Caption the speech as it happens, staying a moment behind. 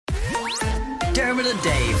Dermot and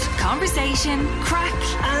Dave. Conversation, crack,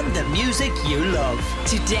 And the music you love.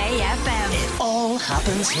 Today FM. It all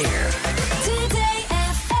happens here. Today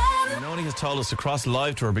FM. Noni has told us to cross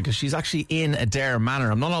live to her because she's actually in Adair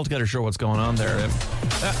Manor. I'm not altogether sure what's going on there.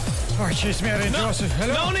 Oh, jeez, Mary and Joseph.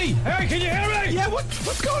 Hello? Noni! Hey, can you hear me? Yeah,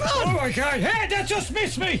 what's going Oh, on? my God. Hey, that just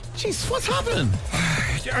missed me. Jeez, what's happening?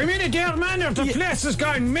 I'm in Adair Manor. The place has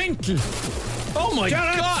gone mental. Oh my They're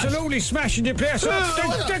God! absolutely smashing the place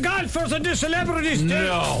up. The golfers and the celebrities,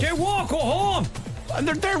 they won't go home. And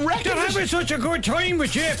they're wrecking They're having such a good time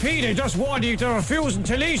with JP. They just won't eat. They're refusing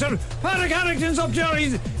to leave. Patrick Harrington's up there.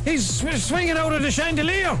 He's swinging out of the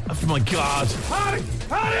chandelier. Oh my God!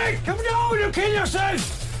 Patrick, come down. You kill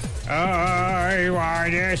yourself. I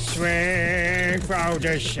want to swing from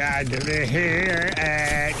the chandelier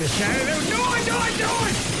and the chandelier. Do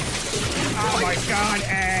it. Oh my God!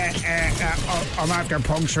 I'm after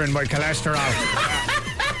puncturing my cholesterol.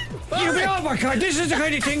 Oh my God! This is the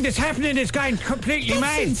kind of thing that's happening. It's going completely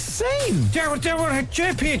mad. Insane!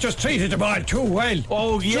 JP just treated them all too well.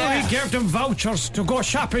 Oh yeah! Sure, he gave them vouchers to go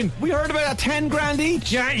shopping. We heard about that 10 grand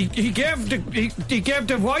each. Yeah, he gave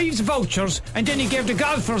the wives vouchers, and then he gave the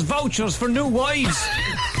golfers vouchers for new wives.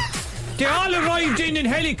 They all arrived in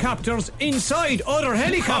helicopters inside other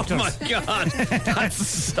helicopters. Oh my God! That's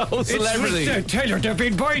so celebrity. I tell you, they've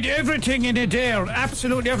been buying everything in Adair.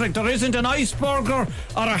 Absolutely everything. There isn't an iceberger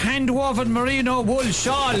or a hand-woven merino wool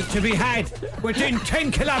shawl to be had within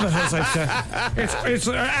 10 kilometres, I'd say. It's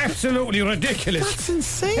absolutely ridiculous. That's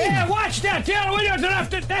insane. Hey, watch that! There, will you?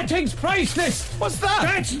 That thing's priceless. What's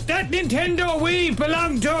that? That Nintendo Wii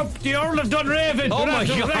belonged to the Earl of Dunraven. Oh my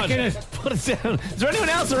They're God! wrecking it. Put it down. Is there anyone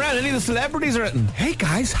else around? Any of the celebrities are written? Hey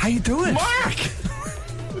guys, how you doing? Mark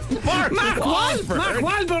Wahlberg. Mark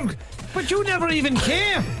Wahlberg. But you never even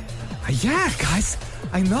came. Yeah, guys,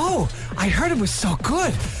 I know. I heard it was so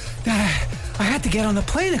good that I had to get on the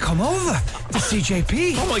plane and come over to see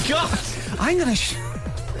JP. Oh my God!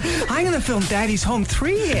 I'm gonna film Daddy's Home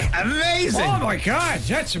 3 here. Amazing! Oh my God,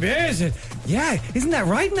 that's amazing. Yeah, isn't that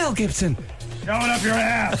right, Mel Gibson? Showing up your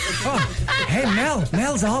ass. Hey,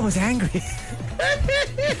 Mel's always angry.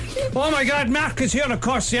 Oh my God, Mark is here, of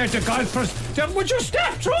course. The golfers. Would you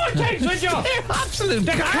stop throwing things, would you? Absolute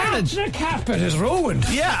carnage. The carpet is ruined.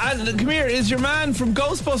 Yeah, and come here. Is your man from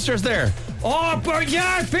Ghostbusters there? Oh, but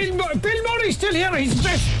yeah, Bill Murray's still here. He's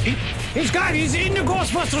in the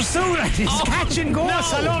Ghostbusters suit and he's catching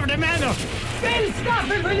ghosts all over the manor. Bill, stop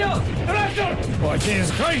it, will you? Oh,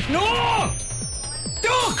 Jesus Christ, no!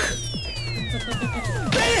 Duck!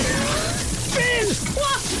 Bill!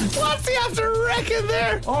 What's he after wrecking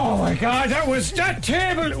there? Oh my God, that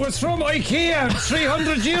table was from IKEA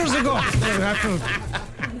 300 years ago. They have to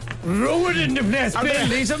ruin in the place. Bill,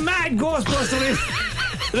 he's a mad Ghostbuster.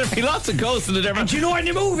 There'd be lots of ghosts in the different. And you know, in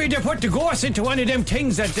the movie, they put the ghost into one of them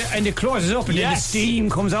things and it closes up and then the steam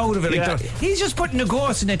comes out of it. Yeah. Like he's just putting the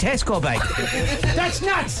ghost in a Tesco bag. That's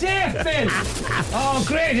not safe, Bill. Oh,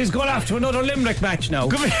 great. He's going off to another Limerick match now.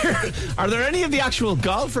 Come here. Are there any of the actual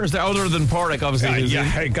golfers there other than Porrick, obviously?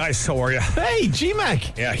 Hey, guys, how are you? Hey,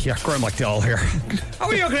 G-Mac. Yeah, Graham McDowell here. How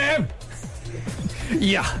are you, Graham?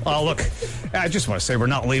 Yeah. Oh, look. I just want to say we're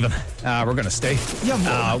not leaving. We're going to stay.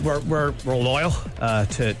 Yeah. We're loyal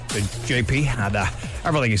to JP and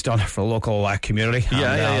everything he's done for the local community.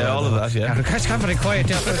 Yeah, all of that. Yeah. Guys, can't be quiet.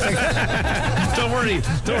 Don't worry.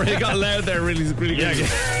 It got loud there. Really good.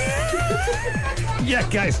 Yeah,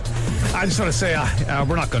 guys. I just want to say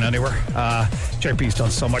we're not going anywhere. JP's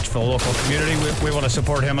done so much for the local community. We want to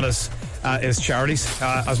support him and his charities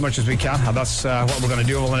as much as we can, and that's what we're going to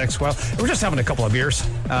do over the next while. We're just having a couple of beers,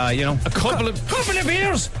 a couple of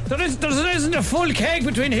beers. There isn't a full keg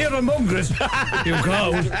between here and Mungret. You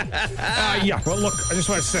go. Yeah. Well, look, I just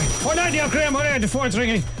want to say, hold on, dear Graham. Hold on, the phone's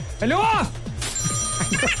ringing. Hello.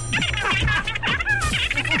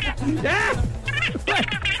 Yeah.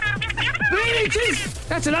 Really, jeez,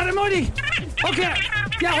 that's a lot of money. Okay.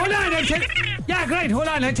 Yeah, hold on. Yeah, great. Hold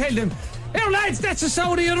on. I tell them. Here, lads, that's the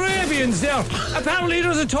Saudi Arabians there. Apparently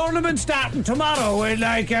there's a tournament starting tomorrow with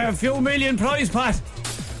like a few million prize pot.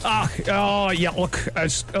 Yeah, look,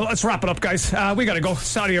 let's wrap it up, guys. We gotta go.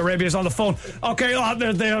 Saudi Arabia's on the phone. Okay,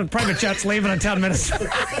 their private jet's leaving in 10 minutes.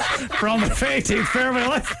 From the 18th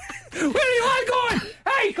Fairville. Where are you all going?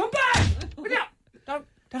 Hey, come back!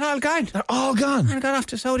 They're all gone. They're all gone. I got off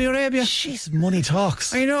to Saudi Arabia. Jeez, money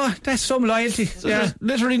talks. I know, that's some loyalty. So there's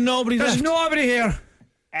literally nobody There's left. nobody here.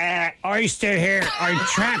 I'm still here. I'm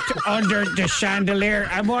trapped under the chandelier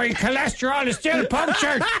and my cholesterol is still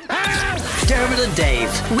punctured. Dermot and Dave.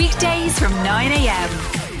 Weekdays from 9 a.m.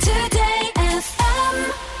 Today